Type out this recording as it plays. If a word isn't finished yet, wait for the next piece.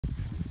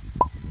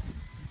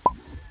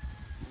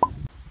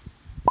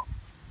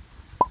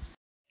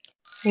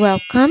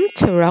Welcome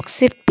to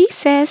Roxcyf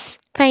Pieces.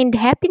 Find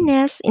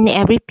happiness in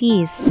every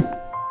piece.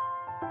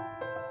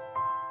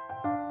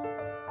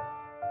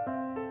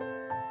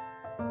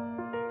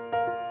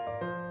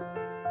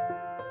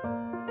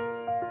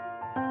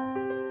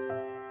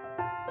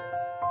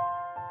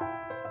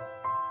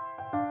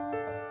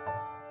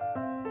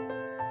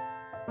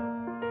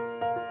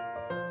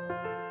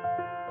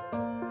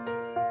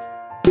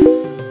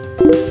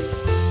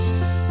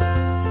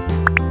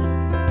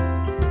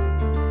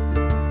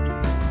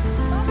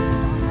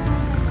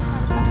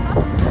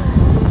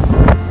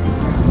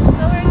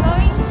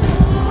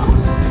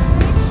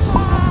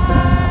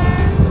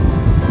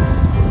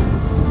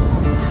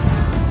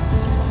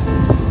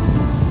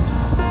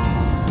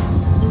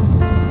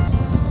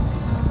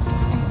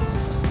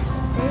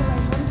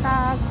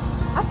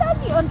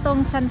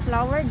 Tong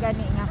sunflower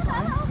gani nga ko.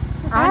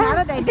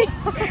 Naro dai.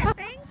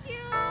 Thank you.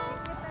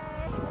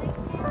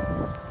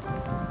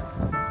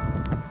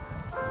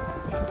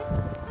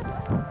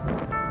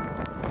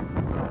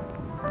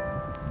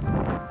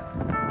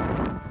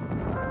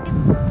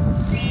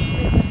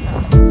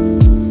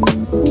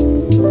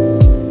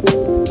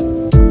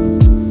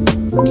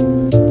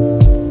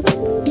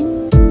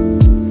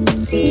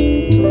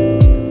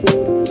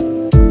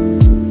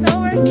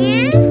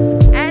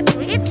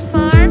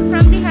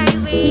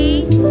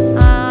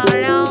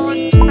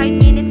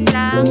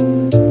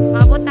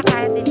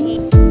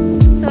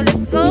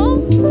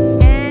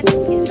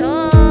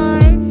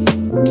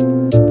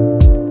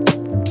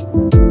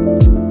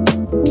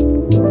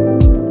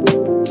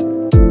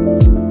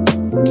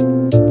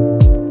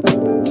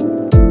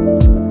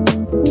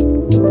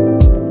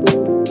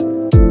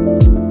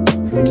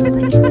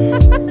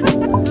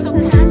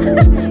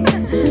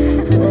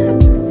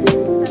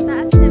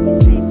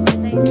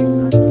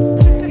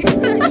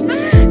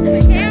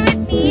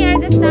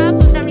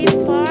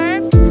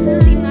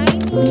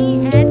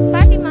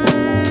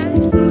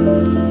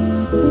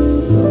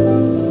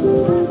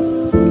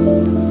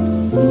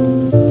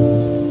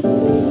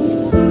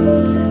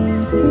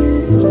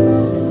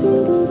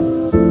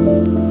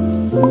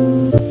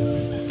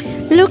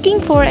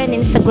 Looking for an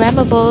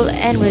Instagrammable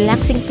and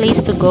relaxing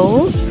place to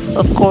go?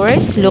 Of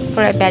course, look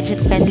for a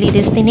budget-friendly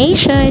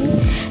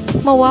destination.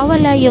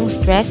 Mawawala yung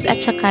stress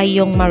at saka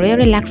yung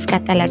marirelax ka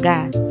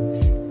talaga.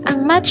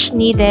 Ang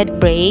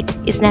much-needed break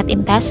is not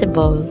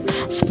impossible.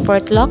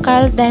 Support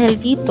local dahil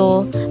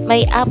dito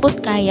may abot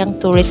kayang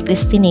tourist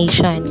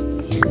destination.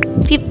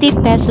 50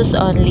 pesos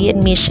only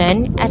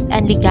admission at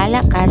unli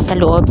gala ka sa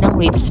loob ng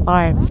REEF'S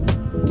farm.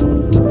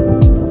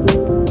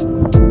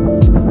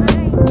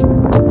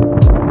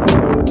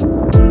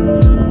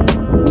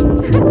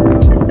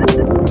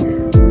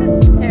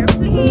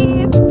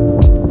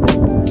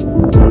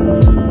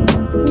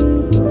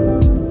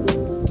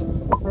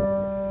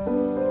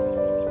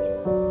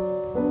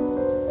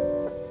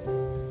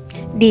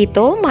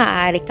 Dito,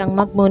 maaari kang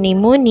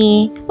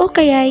magmuni-muni o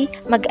kaya'y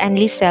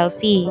mag-unli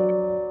selfie.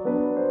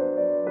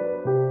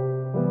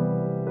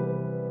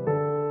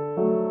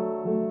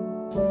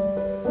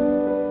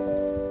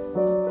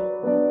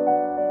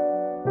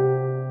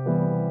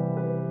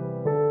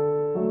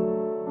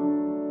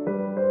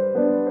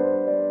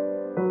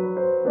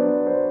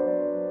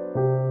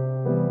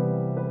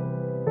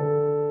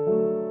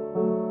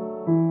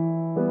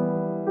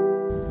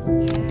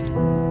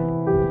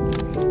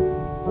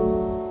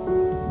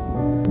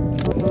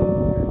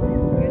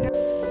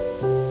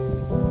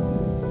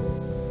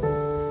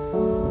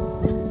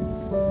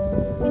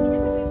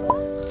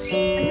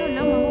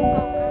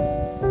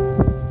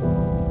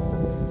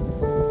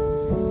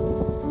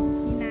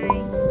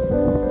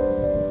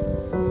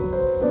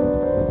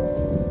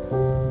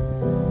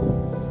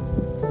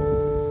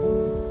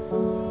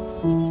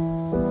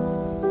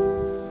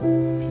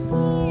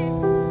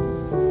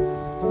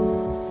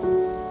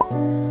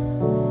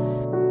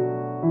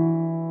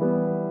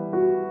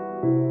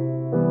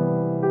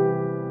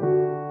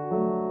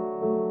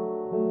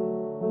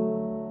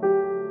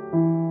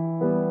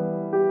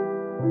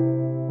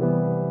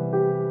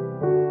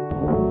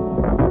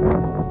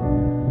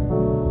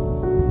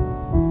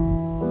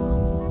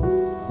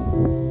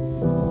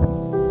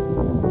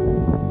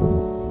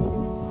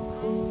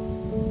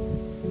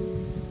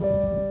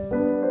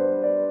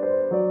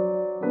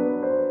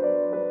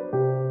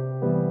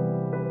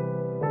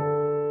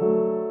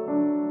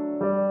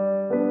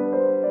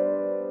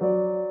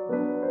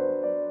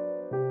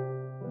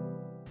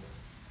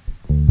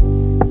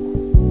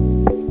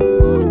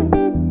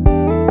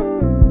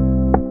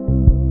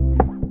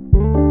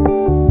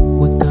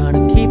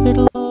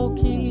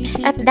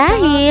 At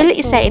dahil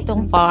isa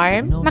itong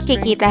farm,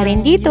 makikita rin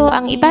dito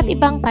ang iba't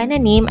ibang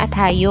pananim at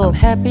hayop.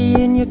 Happy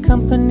in your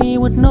company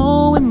with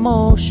no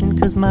emotion,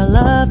 'cause my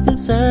love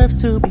deserves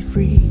to be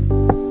free.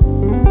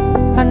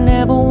 I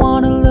never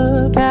wanna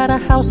look at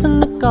a house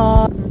in the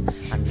garden.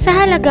 Sa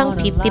halagang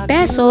 50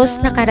 pesos,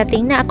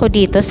 nakarating na ako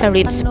dito sa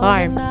REEF'S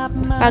farm.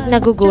 Pag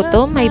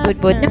nagugutom, may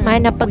budbud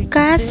naman na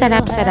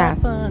pagkasarap-sarap.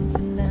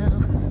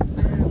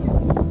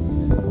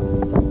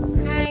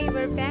 Hi,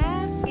 we're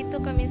back.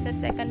 Dito kami sa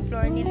second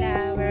floor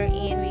nila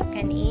wherein we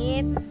can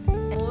eat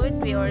food.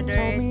 We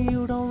ordered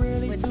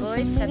with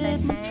boys sa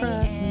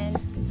Tanjay and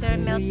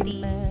thermal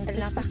tea.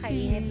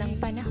 Napakainit ng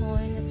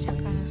panahon at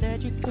saka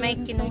may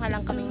kinuha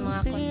lang kami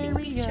mga konting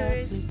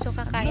pictures. So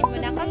kakain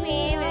muna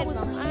kami with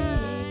Mom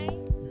Ay.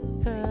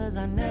 Cause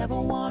I never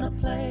wanna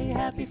play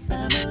happy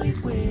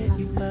families with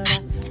you, but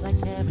I like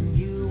having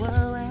you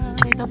around.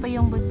 So ito pa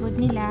yung budbud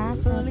nila,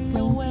 20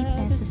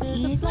 pesos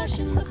each, at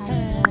saka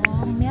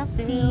yung milk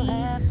tea,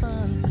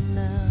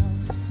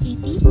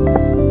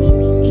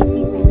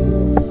 80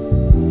 pesos.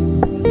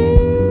 So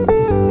yan,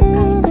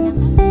 kakain mo na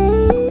kami.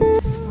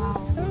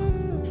 Wow.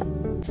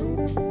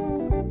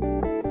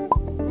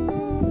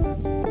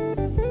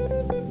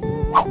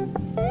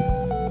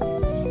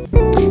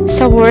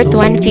 Sa worth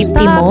 150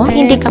 mo,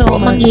 hindi ka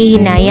po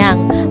manghihinayang.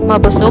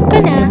 Mabusog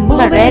ka na,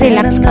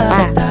 mare-relax ka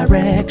pa.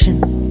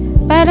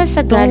 Para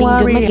sa galing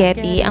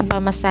Dumaguete, ang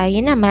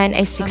pamasahe naman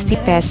ay 60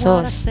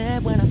 pesos.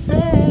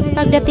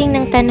 Pagdating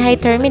ng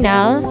Tanjay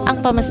Terminal,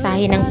 ang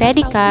pamasahe ng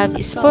pedicab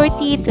is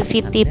 40 to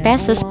 50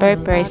 pesos per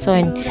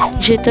person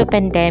due to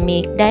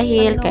pandemic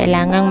dahil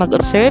kailangang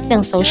mag-observe ng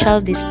social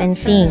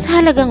distancing.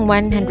 Sa halagang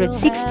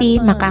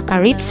 160,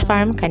 makaka-REEF'S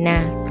farm ka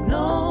na.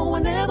 No,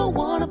 I never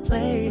wanna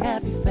play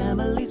happy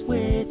families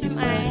with you,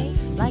 but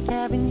like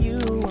having you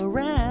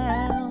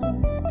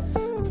around.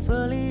 I'm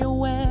fully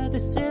aware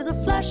this is a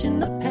flash in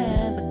the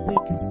pan, but we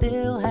can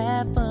still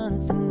have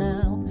fun for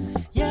now.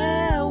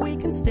 Yeah, we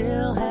can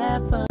still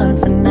have fun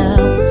for now.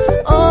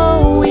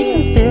 Oh, we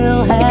can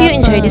still have If you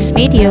enjoyed this fun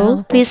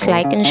video, please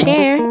like and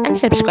share and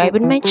subscribe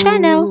on my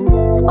channel.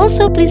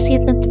 Also, please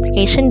hit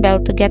notification bell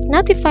to get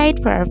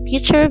notified for our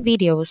future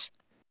videos.